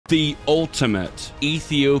The ultimate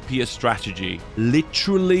Ethiopia strategy.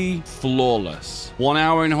 Literally flawless. 1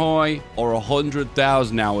 hour in Hoi or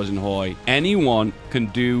 100,000 hours in Hoi. Anyone can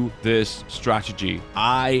do this strategy.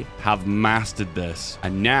 I have mastered this,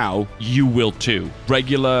 and now you will too.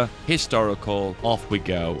 Regular, historical, off we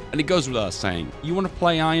go. And it goes without saying, you want to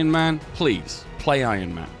play Iron Man? Please. Play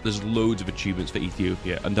Iron Man. There's loads of achievements for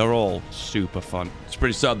Ethiopia, and they're all super fun. It's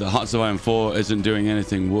pretty sad that Hearts of Iron 4 isn't doing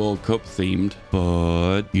anything World Cup themed,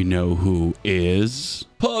 but you know who is?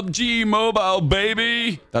 PUBG Mobile,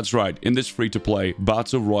 baby! That's right, in this free-to-play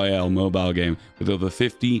Battle Royale mobile game with over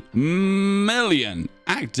 50 million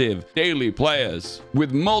active daily players,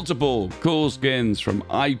 with multiple cool skins from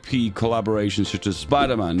IP collaborations such as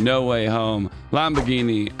Spider-Man, No Way Home,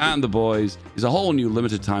 Lamborghini, and The Boys, is a whole new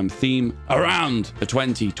limited time theme around the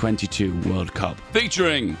 2022 World Cup,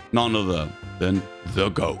 featuring none other than the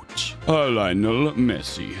GOAT, Lionel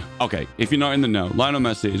Messi. Okay, if you're not in the know, Lionel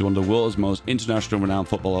Messi is one of the world's most international renowned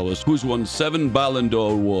footballers who's won 7 Ballon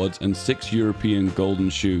d'Or awards and 6 European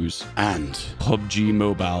Golden Shoes. And PUBG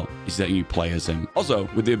Mobile is letting you play as him. Also,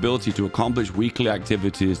 with the ability to accomplish weekly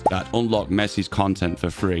activities that unlock Messi's content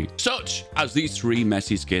for free, such as these 3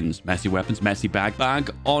 Messi skins, Messi weapons, Messi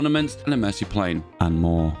bag, ornaments, and a Messi plane, and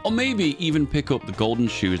more. Or maybe even pick up the Golden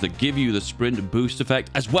Shoes that give you the sprint boost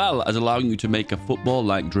effect, as well as allowing you to make a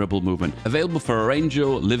football-like dribble movement, available for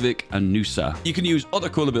Arangel, Livic, and Nusa. You can use other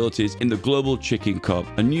cool abilities in the Global Chicken Cup,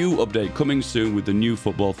 a new update coming soon with the new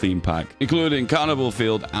football theme pack, including Carnival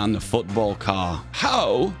Field and the football car.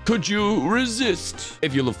 How could you resist?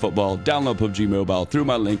 If you love football, download PUBG Mobile through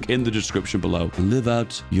my link in the description below and live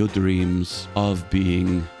out your dreams of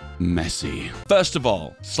being Messi. First of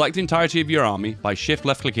all, select the entirety of your army by shift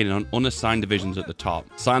left clicking on unassigned divisions at the top.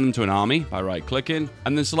 Assign them to an army by right clicking,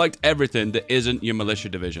 and then select everything that isn't your militia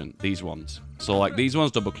division, these ones. So like these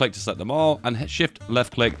ones, double click to select them all, and shift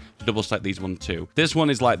left click to double select these ones too. This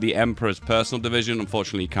one is like the Emperor's personal division.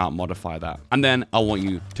 Unfortunately, you can't modify that. And then I want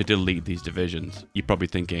you to delete these divisions. You're probably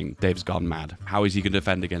thinking, Dave's gone mad. How is he going to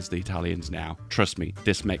defend against the Italians now? Trust me,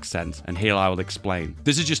 this makes sense, and here I will explain.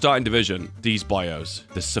 This is your starting division. These bios,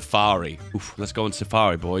 the Safari. Oof, let's go on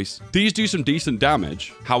Safari, boys. These do some decent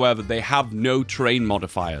damage. However, they have no terrain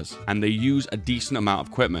modifiers, and they use a decent amount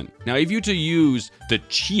of equipment. Now, if you were to use the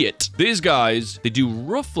cheat, these guys, they do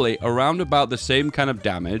roughly around about the same kind of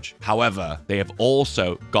damage. However, they have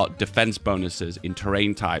also got defense bonuses in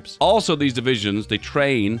terrain types. Also, these divisions, they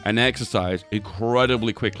train and exercise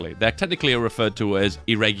incredibly quickly. They're technically referred to as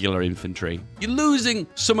irregular infantry. You're losing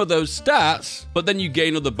some of those stats, but then you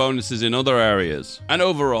gain other bonuses in other areas. And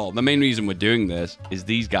overall, the main reason we're doing this is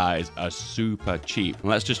these guys are super cheap.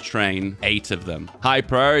 Let's just train 8 of them. High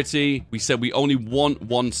priority. We said we only want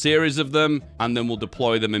 1 series of them, and then we'll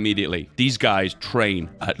deploy them immediately. These guys train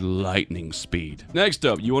at lightning speed. Next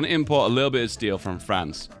up, you want to import a little bit of steel from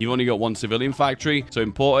France. You've only got 1 civilian factory, so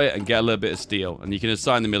import it and get a little bit of steel. And you can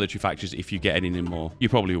assign the military factories if you get any more. You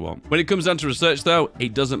probably won't. When it comes down to research, though,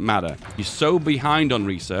 it doesn't matter. You're so behind on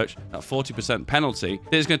research, that 40% penalty,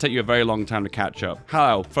 that it's going to take you a very long time to catch up.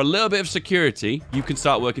 How? For a little bit of security, you can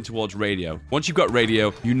start working towards radio. Once you've got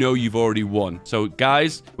radio, you know you've already won. So,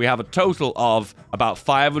 guys, we have a total of about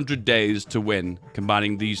 500 days to win,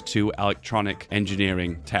 combining these 2 electronic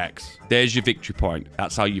engineering techs. There's your victory point.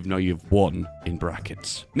 That's how you know you've won, in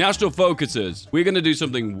brackets. National focuses. We're going to do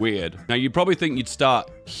something weird. Now, you probably think you'd start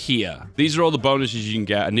here. These are all the bonuses you can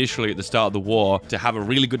get initially at the start of the war to have a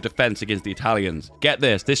really good defense against the Italians. Get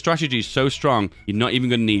this. This strategy is so strong, you're not even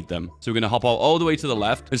going to need them. So we're going to hop all the way to the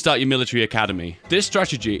left and start your military academy. This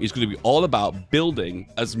strategy is going to be all about building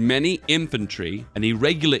as many infantry and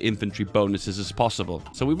irregular infantry bonuses as possible.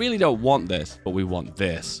 So we really don't want this, but we want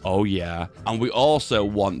this. Oh, yeah. And we also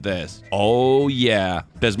want this. Oh, yeah.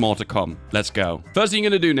 There's more to come. Let's go. First thing you're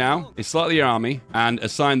going to do now is select your army and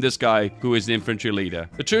assign this guy who is the infantry leader.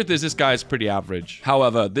 The truth is this guy is pretty average.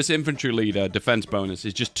 However, this infantry leader defense bonus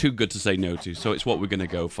is just too good to say no to, so it's what we're going to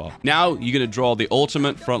go for. Now, you're going to draw the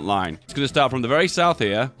ultimate front line. It's going to start from the very south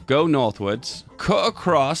here, go northwards, cut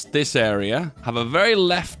across this area, have a very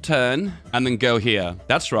left turn, and then go here.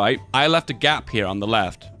 That's right. I left a gap here on the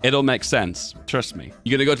left. It'll make sense. Trust me.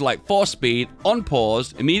 You're going to go to like 4 speed, on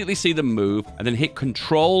pause, immediately see them move, and then hit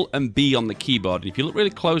Control and B on the keyboard. And if you look really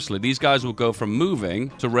closely, these guys will go from moving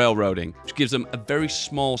to railroading, which gives them a very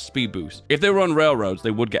small speed boost. If they were on railroads, they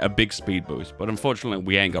would get a big speed boost. But unfortunately,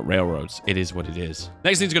 we ain't got railroads. It is what it is.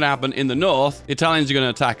 Next thing's going to happen in the north, the Italians are going to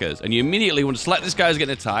attack us. And you immediately want to select this guy's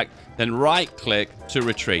getting attacked, then right click to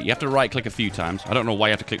retreat. You have to right click a few times. I don't know why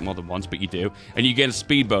you have to click more than once, but you do. And you get a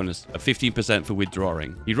speed bonus of 15% for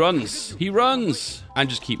withdrawing. He runs. He runs. And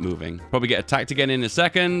just keep moving. Probably get attacked again in a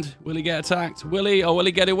second. Will he get attacked? Will he? Or will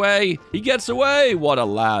he get away? He gets away. What a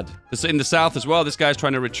lad. In the south as well, this guy's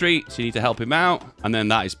trying to retreat, so you need to help him out. And then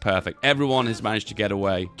that is perfect. Everyone has managed to get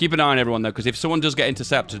away. Keep an eye on everyone, though, because if someone does get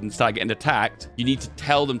intercepted and start getting attacked, you need to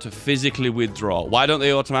tell them to physically withdraw. Why don't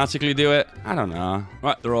they automatically do it? I don't know.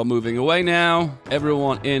 Right, they're all moving away now.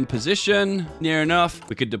 Everyone in position. Near enough.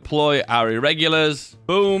 We could deploy our irregulars.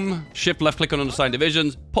 Boom. Shift left click on unassigned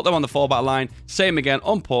divisions. Put them on the fallback line. Same again,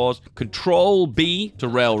 on pause. Control B to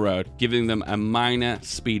railroad, giving them a minor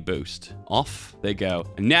speed boost. Off they go.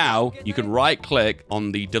 And now you can right click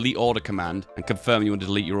on the delete order command and confirm you want to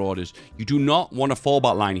delete your orders. You do not want a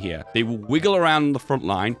fallback line here. They will wiggle around on the front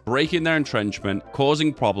line, breaking their entrenchment,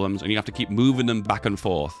 causing problems, and you have to keep moving them back and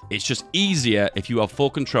forth. It's just easier if you have full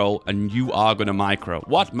control and you are going to micro.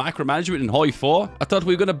 What? Micromanagement in Hoi 4? I thought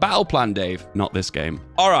we were going to battle plan, Dave. Not this game.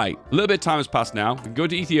 All right. A little bit of time has passed now. We can go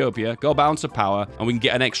to Ethiopia, go balance of power, and we can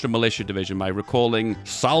get an extra militia division by recalling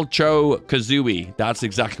Salcho Kazui. That's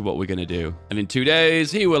exactly what we're going to do. And in 2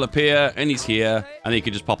 days, he will appear, and he's here, and you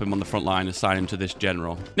can just pop him on the front line and assign him to this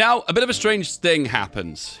general. Now, a bit of a strange thing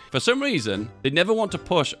happens. For some reason, they never want to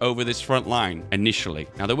push over this front line initially.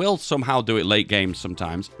 Now, they will somehow do it late game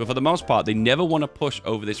sometimes, but for the most part, they never want to push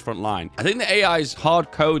over this front line. I think the AI is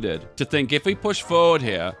hard-coded to think if we push forward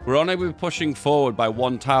here, we're only going to be pushing forward by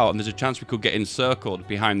one tile, and there's a chance we could get encircled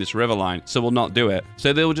behind this river line, so we'll not do it.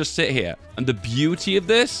 So they'll just sit here. And the beauty of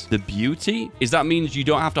this, is that means you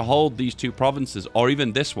don't have to hold these two provinces or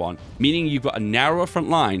even this one, meaning you've got a narrower front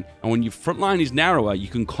line, and when your front line is narrower, you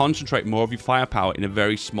can concentrate more of your firepower in a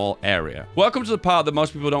very small area. Welcome to the part that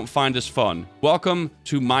most people don't find as fun. Welcome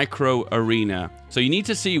to Micro Arena. So you need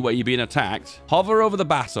to see where you're being attacked, hover over the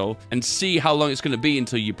battle, and see how long it's going to be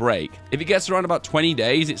until you break. If it gets around about 20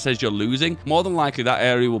 days, it says you're losing. More than likely, that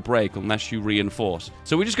area will break unless you reinforce.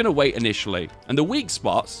 So we're just going to wait initially. And the weak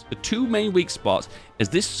spots, the two main weak spots, is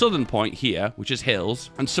this southern point here, which is hills,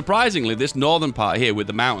 and surprisingly, this northern part here with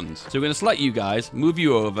the mountains. So we're going to select you guys, move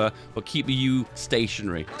you over, but keep you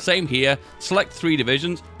stationary. Same here. Select 3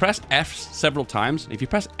 divisions. Press F several times. If you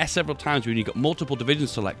press S several times when you've got multiple divisions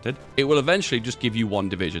selected, it will eventually just give you 1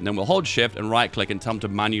 division. Then we'll hold shift and right click and tell them to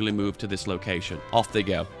manually move to this location. Off they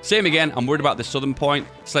go. Same again. I'm worried about this southern point.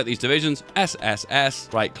 Select these divisions. SSS.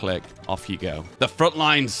 Right click. Off you go. The front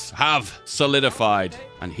lines have solidified.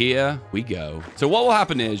 And here we go. So what will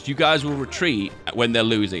happen is you guys will retreat when they're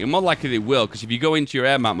losing. And more likely they will, because if you go into your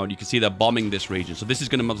air map mode, you can see they're bombing this region. So this is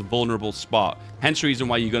going to be the most vulnerable spot. Hence the reason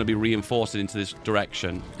why you're going to be reinforced into this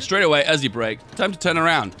direction. Straight away, as you break, time to turn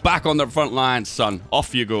around. Back on the front line, son.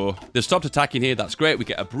 Off you go. They've stopped attacking here. That's great. We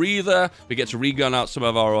get a breather. We get to regun out some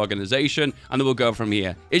of our organization. And then we'll go from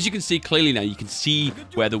here. As you can see clearly now, you can see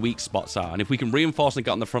where the weak spots are. And if we can reinforce and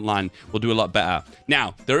get on the front line, we'll do a lot better.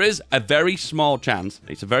 Now, there is a very small chance,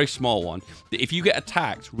 it's a very small one, that if you get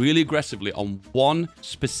attacked really aggressively on one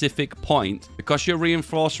specific point, because your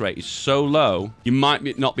reinforce rate is so low, you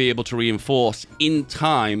might not be able to reinforce in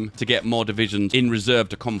time to get more divisions in reserve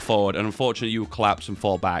to come forward, and unfortunately you will collapse and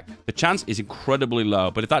fall back. The chance is incredibly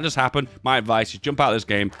low, but if that just happened, my advice is jump out of this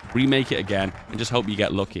game, remake it again, and just hope you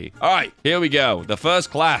get lucky. All right, here we go. The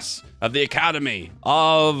first class of the Academy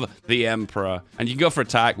of the Emperor. And you can go for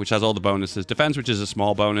attack, which has all the bonuses, defense, which is a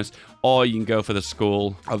small bonus, or you can go for the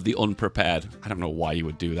School of the Unprepared. I don't know why you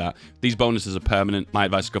would do that. These bonuses are permanent. My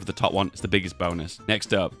advice is go for the top one. It's the biggest bonus.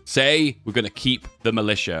 Next up, say we're going to keep the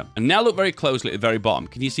militia. And now look very closely at the very bottom.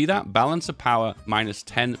 Can you see that? Balance of power minus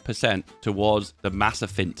 10% towards the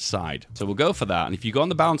Massafint side. So we'll go for that. And if you go on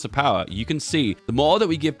the balance of power, you can see the more that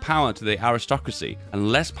we give power to the aristocracy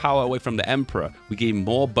and less power away from the Emperor, we gain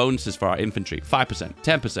more bonuses for our infantry. 5%,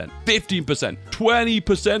 10%, 15%,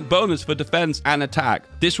 20% bonus for defense and attack.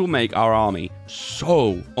 This will make our army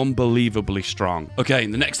so unbelievably strong. Okay,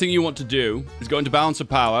 the next thing you want to do is go into balance of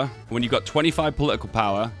power. When you've got 25 political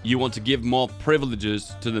power, you want to give more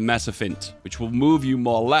privileges to the Massafint, which will move you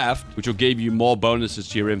more left, which will give you more bonuses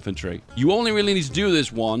to your infantry. You only really need to do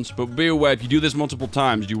this once, but be aware if you do this multiple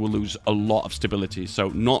times, you will lose a lot of stability. So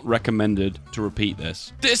not recommended to repeat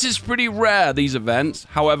this. This is pretty rare, these events.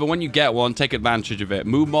 However, when you get one, take advantage of it.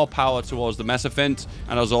 Move more power towards the Massafint,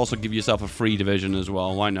 and also give yourself a free division as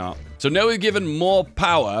well. Why not? So now we've given more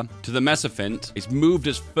power to the Mesafint. It's moved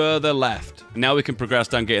us further left. And now we can progress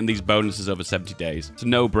down getting these bonuses over 70 days. It's a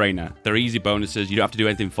no-brainer. They're easy bonuses. You don't have to do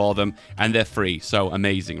anything for them. And they're free. So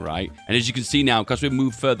amazing, right? And as you can see now, because we've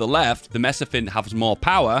moved further left, the Mesafint has more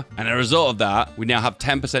power. And as a result of that, we now have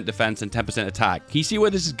 10% defense and 10% attack. Can you see where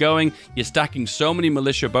this is going? You're stacking so many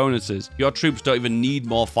militia bonuses. Your troops don't even need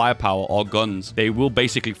more firepower or guns. They will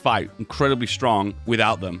basically fight incredibly strong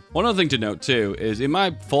without them. One other thing to note too is in my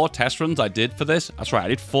 4 test runs I did for this, that's right, I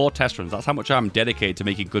did 4 test runs. That's how much I'm dedicated to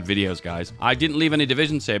making good videos, guys. I didn't leave any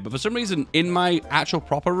divisions here, but for some reason in my actual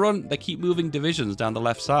proper run, they keep moving divisions down the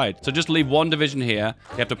left side. So just leave 1 division here.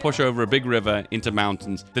 You have to push over a big river into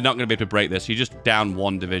mountains. They're not going to be able to break this. You just down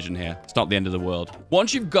 1 division here. It's not the end of the world.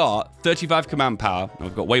 Once you've got 35 command power, and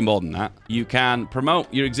we've got way more than that, you can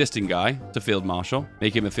promote your existing guy to field marshal,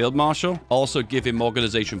 make him a field marshal, also give him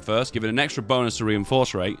organization first, give it an extra bonus to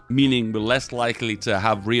reinforce rate, meaning we're less likely to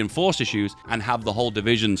have reinforce issues and have the whole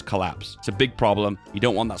divisions collapse. It's a big problem. You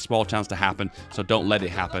don't want that small chance to happen, so don't let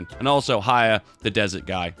it happen. And also hire the desert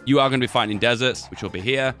guy. You are going to be fighting in deserts, which will be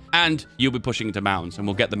here, and you'll be pushing into mountains, and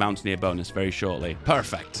we'll get the mountaineer bonus very shortly.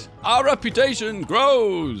 Perfect. Our reputation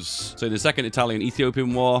grows. So in the Second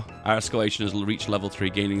Italian-Ethiopian War, our escalation has reached level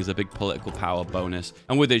 3, gaining as a big political power bonus.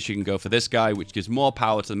 And with this, you can go for this guy, which gives more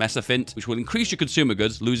power to the Mesafint, which will increase your consumer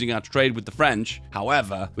goods, losing our trade with the French.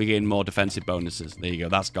 However, we gain more defensive bonuses. There you go,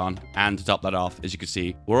 that's gone. And to top that off, as you can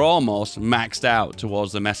see, we're almost maxed out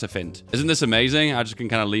towards the Mesafint. Isn't this amazing? I just can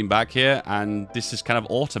kind of lean back here, and this is kind of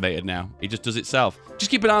automated now. It just does itself.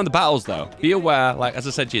 Just keep an eye on the battles, though. Be aware, like as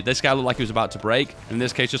I said to you, this guy looked like he was about to break. In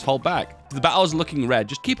this case, just hold back. If the battle's looking red,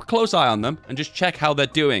 just keep a close eye on them and just check how they're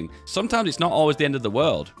doing. Sometimes it's not always the end of the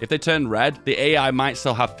world. If they turn red, the AI might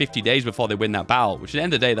still have 50 days before they win that battle, which at the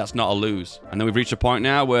end of the day, that's not a lose. And then we've reached a point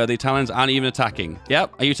now where the Italians aren't even attacking.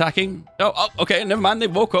 Yep, are you attacking? Oh, okay, never mind. They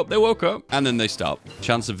woke up. And then they stop.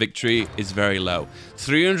 Chance of victory is very low.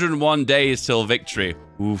 301 days till victory.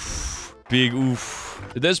 Oof. Big oof.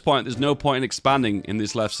 At this point, there's no point in expanding in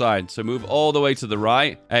this left side. So move all the way to the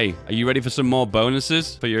right. Hey, are you ready for some more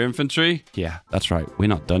bonuses for your infantry? Yeah, that's right. We're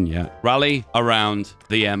not done yet. Rally around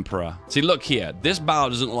the Emperor. See, look here. This battle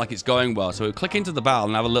doesn't look like it's going well. So we'll click into the battle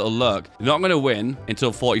and have a little look. You're not going to win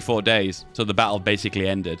until 44 days. So the battle basically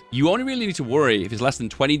ended. You only really need to worry if it's less than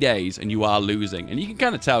 20 days and you are losing. And you can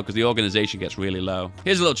kind of tell because the organization gets really low.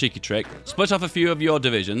 Here's a little cheeky trick. Split off a few of your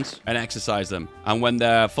divisions and exercise them. And when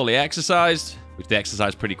they're fully exercised, which they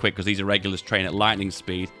exercise pretty quick because these irregulars train at lightning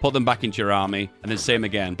speed. Put them back into your army, and then same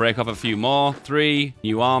again. Break off a few more. 3,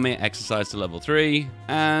 new army, exercise to level 3,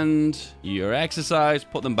 and your exercise,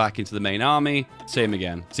 put them back into the main army. Same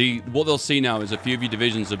again. See, what they'll see now is a few of your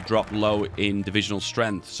divisions have dropped low in divisional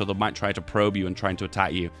strength, so they might try to probe you and trying to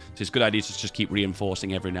attack you. So it's a good idea to just keep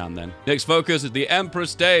reinforcing every now and then. Next focus is the Emperor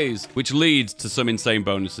stays, which leads to some insane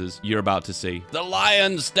bonuses you're about to see. The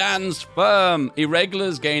Lion stands firm.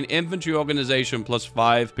 Irregulars gain infantry organization plus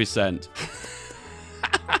 5%.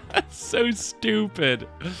 So stupid.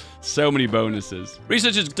 So many bonuses.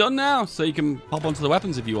 Research is done now, so you can pop onto the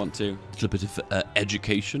weapons if you want to. A little bit of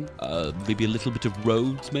education. Maybe a little bit of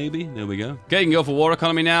roads, maybe. There we go. Okay, you can go for war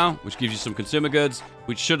economy now, which gives you some consumer goods,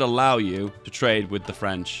 which should allow you to trade with the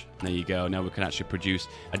French. There you go. Now we can actually produce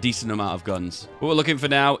a decent amount of guns. What we're looking for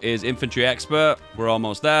now is infantry expert. We're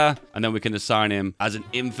almost there. And then we can assign him as an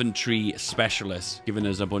infantry specialist, giving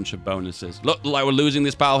us a bunch of bonuses. Look like we're losing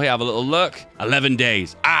this battle here. Have a little look. 11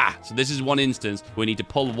 days. So this is one instance where we need to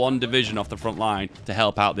pull one division off the front line to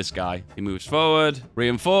help out this guy. He moves forward.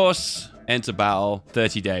 Reinforce. Enter battle.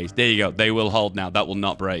 30 days. There you go. They will hold now. That will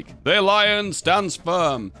not break. The Lion stands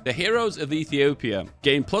firm. The heroes of Ethiopia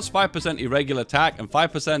gain plus 5% irregular attack and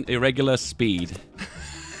 5% irregular speed.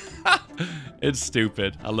 It's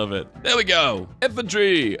stupid. I love it. There we go.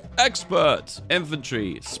 Infantry, expert,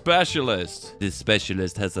 infantry, specialist. This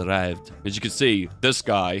specialist has arrived. As you can see, this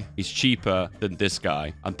guy is cheaper than this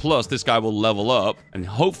guy. And plus, this guy will level up. And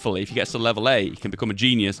hopefully, if he gets to level 8, he can become a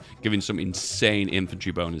genius, giving some insane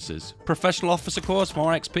infantry bonuses. Professional officer course,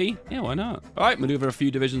 more XP? Yeah, why not? All right, maneuver a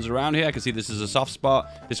few divisions around here. I can see this is a soft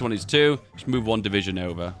spot. This one is 2. Just move one division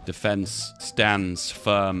over. Defense stands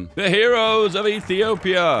firm. The heroes of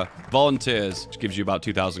Ethiopia. Volunteers. Which gives you about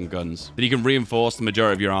 2,000 guns. Then you can reinforce the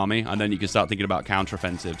majority of your army, and then you can start thinking about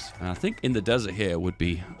counteroffensives. And I think in the desert here that would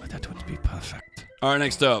be perfect. All right,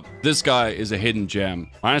 next up. This guy is a hidden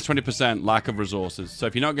gem. Minus 20% lack of resources. So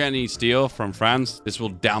if you're not getting any steel from France, this will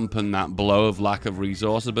dampen that blow of lack of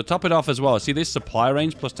resources. But top it off as well. See this supply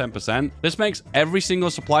range plus 10%? This makes every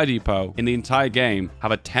single supply depot in the entire game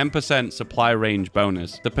have a 10% supply range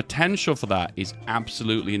bonus. The potential for that is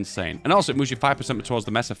absolutely insane. And also it moves you 5% towards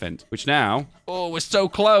the Mesafint, which now, oh, we're so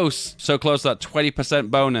close. So close to that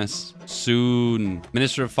 20% bonus. Soon.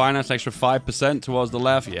 Minister of Finance, extra 5% towards the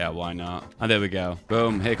left. Yeah, why not? And there we go.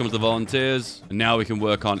 Boom. Here comes the volunteers. And now we can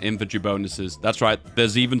work on infantry bonuses. That's right.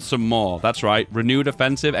 There's even some more. That's right. Renewed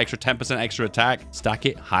offensive, extra 10% extra attack. Stack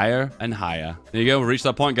it higher and higher. There you go. We reached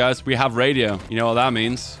that point, guys. We have radio. You know what that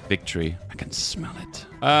means? Victory. I can smell it.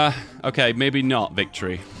 Okay. Maybe not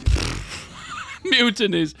victory.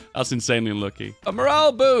 Mutinies. That's insanely unlucky. A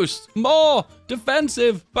morale boost. More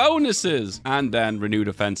defensive bonuses. And then renewed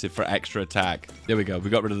offensive for extra attack. There we go. We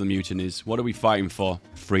got rid of the mutinies. What are we fighting for?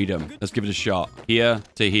 Freedom. Let's give it a shot. Here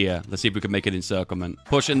to here. Let's see if we can make an encirclement.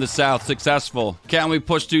 Push in the south. Successful. Can we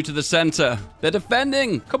push through to the center? They're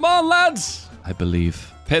defending. Come on, lads. I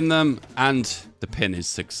believe. Pin them. And the pin is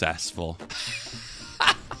successful.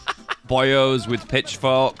 Boyos with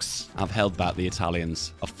pitchforks. I've held back the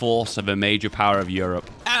Italians. A force of a major power of Europe.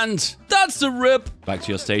 And that's a rip. Back to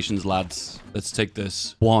your stations, lads. Let's take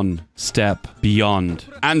this one step beyond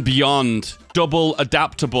and beyond. Double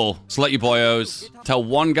adaptable. Select your boyos. Tell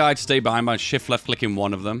one guy to stay behind by shift left clicking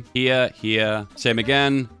one of them. Here, here. Same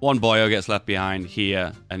again. One boyo gets left behind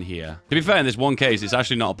here and here. To be fair, in this one case, it's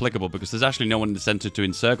actually not applicable because there's actually no one in the center to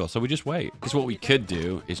encircle. So we just wait. Because what we could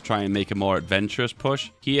do is try and make a more adventurous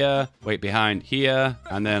push. Here, wait behind here.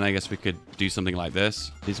 And then I guess we could do something like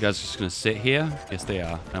this. These guys are just going to sit here. Yes, they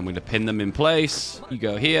are. I'm going to pin them in place. You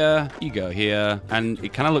go here. You go here. And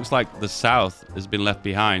it kind of looks like the south has been left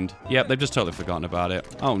behind. Yep, they've just totally forgotten about it.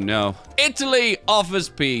 Oh, no. Italy offers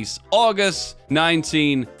peace. August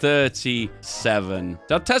 1937.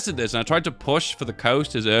 So I tested this and I tried to push for the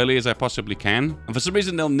coast as early as I possibly can. And for some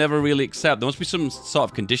reason, they'll never really accept. There must be some sort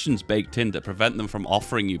of conditions baked in that prevent them from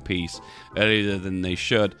offering you peace earlier than they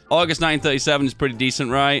should. August 1937 is pretty decent,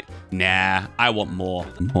 right? Nah, I want more.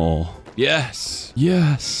 More. Yes.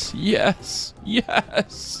 Yes. Yes.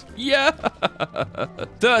 Yes. Yeah.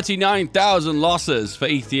 39,000 losses for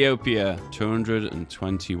Ethiopia.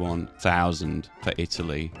 221,000 for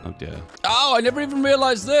Italy. Oh, dear. Oh, I never even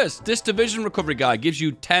realized this. This division recovery guy gives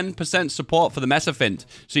you 10% support for the Mesafint.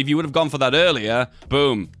 So if you would have gone for that earlier,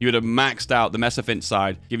 boom, you would have maxed out the Mesafint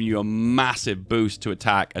side, giving you a massive boost to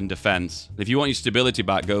attack and defense. If you want your stability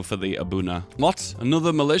back, go for the Abuna. What?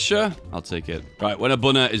 Another militia? I'll take it. Right, when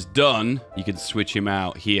Abuna is done, you can switch him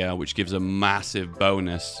out here, which gives a massive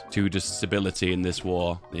bonus to the stability in this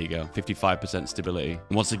war. There you go. 55% stability.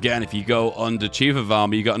 And once again, if you go under Chief of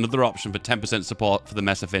Army, you got another option for 10% support for the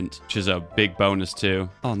Mesafint, which is a big bonus too.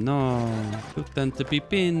 Oh no. Put them to be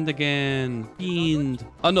pinned again. Pinned.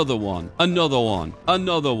 Another one. Another one.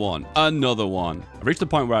 Another one. Another one. I've reached the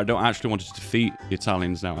point where I don't actually want to defeat the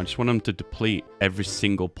Italians now. I just want them to deplete every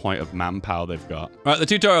single point of manpower they've got. Right, the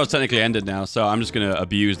tutorial's technically ended now, so I'm just going to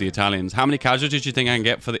abuse the Italians. How many casualties do you think I can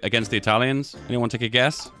get for against the Italians? Anyone take a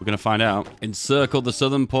guess? We're going to find out. Encircle the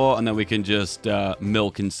southern port, and then we can just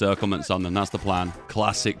milk encirclements on them. That's the plan.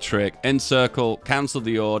 Classic trick. Encircle, cancel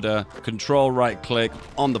the order, control right-click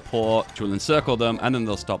on the port, which will encircle them, and then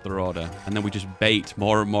they'll stop their order. And then we just bait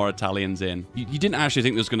more and more Italians in. You didn't actually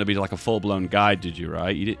think there was going to be like a full-blown guide, did you,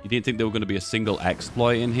 right? You didn't think there were going to be a single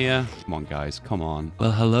exploit in here? Come on, guys. Come on.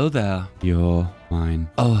 Well, hello there. You're mine.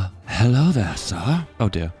 Oh, hello there, sir. Oh,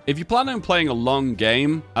 dear. If you plan on playing a long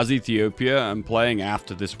game as Ethiopia and playing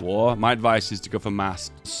after this war, my advice is to go for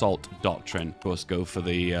mass assault doctrine. Of course, go for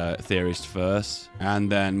the theorist first,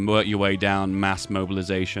 and then work your way down mass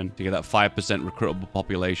mobilization to get that 5% recruitable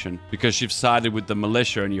population. Because you've sided with the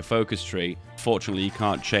militia in your focus tree, fortunately, you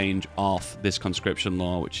can't change off this conscription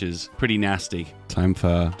law, which is pretty nasty. Time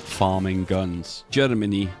for farming guns.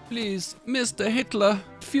 Germany. Please, Mr. Hitler,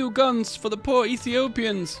 few guns for the poor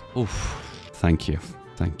Ethiopians. Oof. Thank you.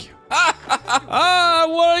 Thank you. What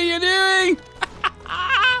are you doing?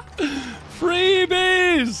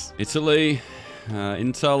 Freebies! Italy,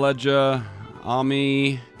 Intel Ledger,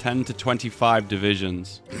 Army, 10 to 25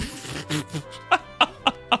 divisions.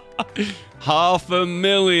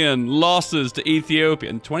 500,000 losses to Ethiopia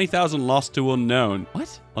and 20,000 lost to unknown.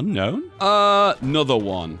 What? Unknown? Another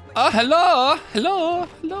one. Hello. Hello.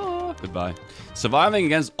 Hello. Goodbye. Surviving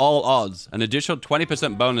against all odds. An additional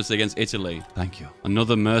 20% bonus against Italy. Thank you.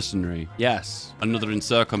 Another mercenary. Yes. Another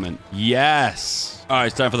encirclement. Yes. All right,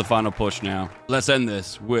 it's time for the final push now. Let's end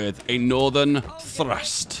this with a northern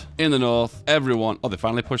thrust. In the north, everyone... Oh, they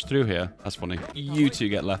finally pushed through here. That's funny. You two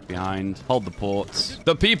get left behind. Hold the ports.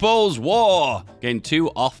 The People's War. Gain 2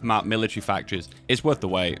 off-map military factories. It's worth the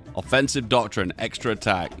wait. Offensive doctrine, extra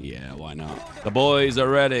attack. Yeah, why not? The boys are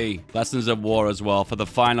ready. Lessons of war as well for the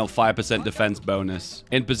final 5% defense bonus.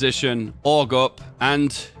 In position, org up,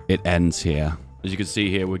 and it ends here. As you can see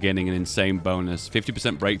here, we're getting an insane bonus.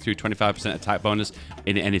 50% breakthrough, 25% attack bonus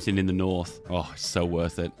in anything in the north. Oh, it's so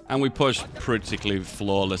worth it. And we push particularly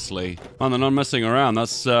flawlessly. Man, they're not messing around.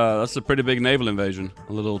 That's a pretty big naval invasion.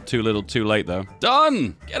 A little too late, though.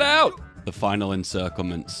 Done! Get out! The final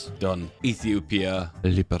encirclements. Done. Ethiopia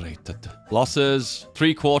liberated. Losses,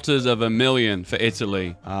 750,000 for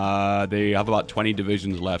Italy. They have about 20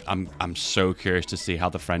 divisions left. I'm so curious to see how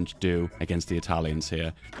the French do against the Italians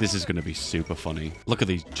here. This is going to be super funny. Look at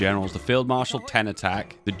these generals. The Field Marshal, 10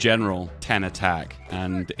 attack. The General, 10 attack.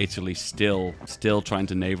 And Italy still trying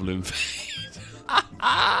to naval invade.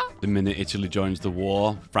 The minute Italy joins the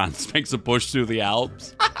war, France makes a push through the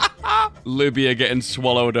Alps. Libya getting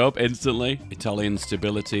swallowed up instantly. Italian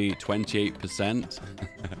stability, 28%.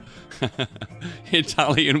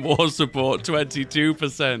 Italian war support,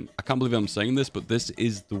 22%. I can't believe I'm saying this, but this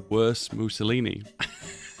is the worst Mussolini.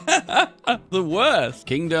 The worst.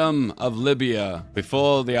 Kingdom of Libya.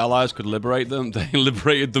 Before the Allies could liberate them, they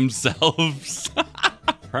liberated themselves.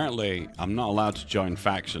 Apparently, I'm not allowed to join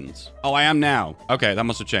factions. Oh, I am now. Okay, that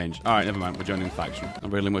must have changed. All right, never mind. We're joining faction. Not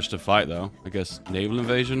really much to fight, though. I guess naval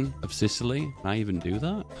invasion of Sicily. Can I even do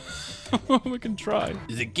that? We can try.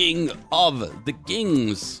 The king of the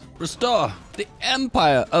kings. Restore the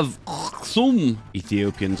empire of Aksum.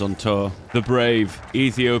 Ethiopians on tour. The brave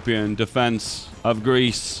Ethiopian defense of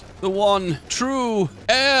Greece. The one true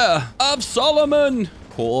heir of Solomon.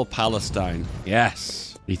 Core Palestine. Yes.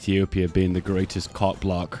 Ethiopia being the greatest cock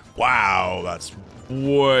block. Wow, that's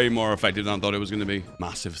way more effective than I thought it was going to be.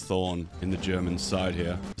 Massive thorn in the German side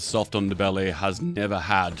here. The soft underbelly has never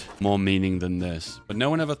had more meaning than this. But no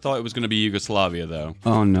one ever thought it was going to be Yugoslavia, though.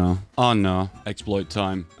 Oh, no. Oh, no. Exploit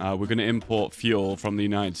time. We're going to import fuel from the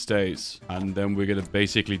United States. And then we're going to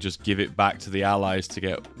basically just give it back to the Allies to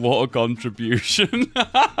get water contribution.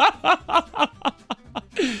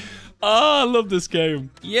 Oh, I love this game.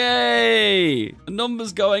 Yay! The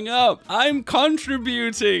number's going up. I'm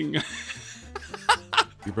contributing.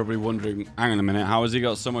 You're probably wondering, hang on a minute, how has he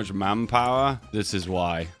got so much manpower? This is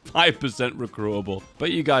why. 5% recruitable. But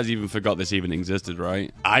you guys even forgot this even existed,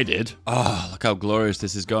 right? I did. Oh, look how glorious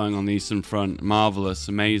this is going on the Eastern Front. Marvelous,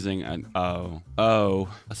 amazing, and a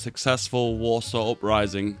successful Warsaw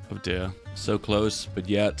uprising. Oh dear. So close, but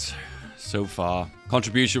yet... so far.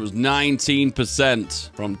 Contribution was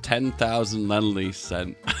 19% from 10,000 Lend-Lease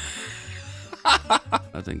sent.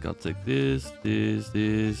 I think I'll take this.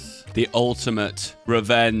 The ultimate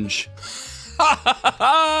revenge.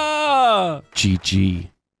 GG.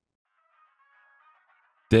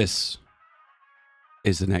 This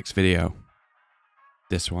is the next video.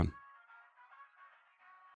 This one.